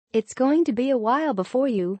It's going to be a while before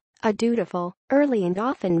you, a dutiful, early and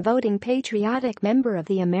often voting patriotic member of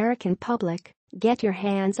the American public, get your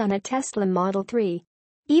hands on a Tesla Model 3.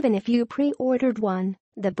 Even if you pre-ordered one,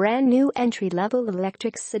 the brand new entry-level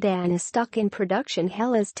electric sedan is stuck in production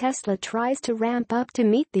hell as Tesla tries to ramp up to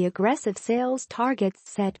meet the aggressive sales targets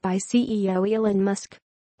set by CEO Elon Musk.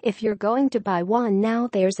 If you're going to buy one now,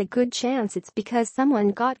 there's a good chance it's because someone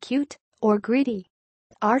got cute or greedy.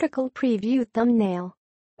 Article preview thumbnail.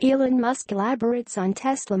 Elon Musk elaborates on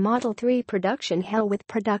Tesla Model 3 production hell with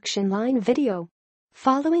production line video.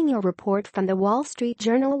 Following a report from the Wall Street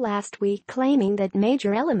Journal last week claiming that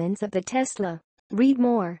major elements of the Tesla. Read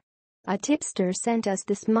more. A tipster sent us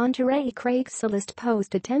this Monterey Craigslist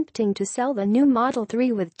post attempting to sell the new Model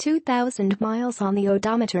 3 with 2,000 miles on the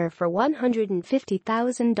odometer for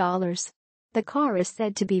 $150,000. The car is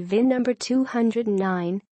said to be VIN number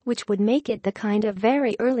 209, which would make it the kind of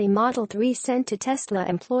very early Model 3 sent to Tesla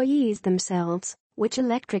employees themselves, which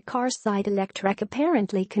electric car site Electrek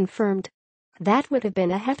apparently confirmed. That would have been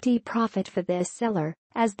a hefty profit for this seller,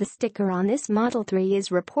 as the sticker on this Model 3 is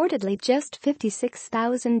reportedly just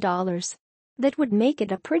 $56,000. That would make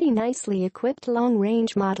it a pretty nicely equipped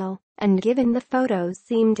long-range model, and given the photos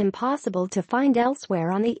seemed impossible to find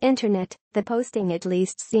elsewhere on the internet, the posting at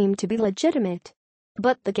least seemed to be legitimate.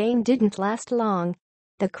 But the game didn't last long.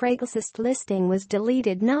 The Craigslist listing was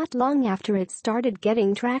deleted not long after it started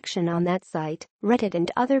getting traction on that site, Reddit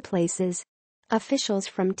and other places. Officials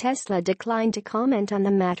from Tesla declined to comment on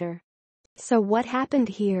the matter. So what happened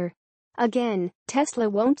here? Again,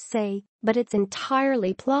 Tesla won't say, but it's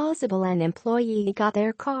entirely plausible an employee got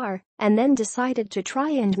their car and then decided to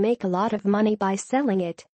try and make a lot of money by selling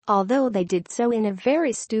it, although they did so in a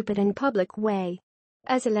very stupid and public way.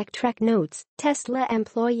 As Electrek notes, Tesla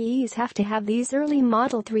employees have to have these early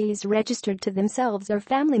Model 3s registered to themselves or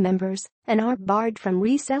family members and are barred from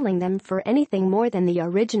reselling them for anything more than the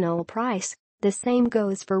original price. The same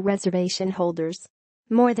goes for reservation holders.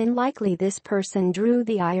 More than likely this person drew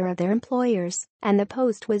the ire of their employers, and the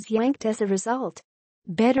post was yanked as a result.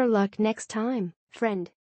 Better luck next time, friend.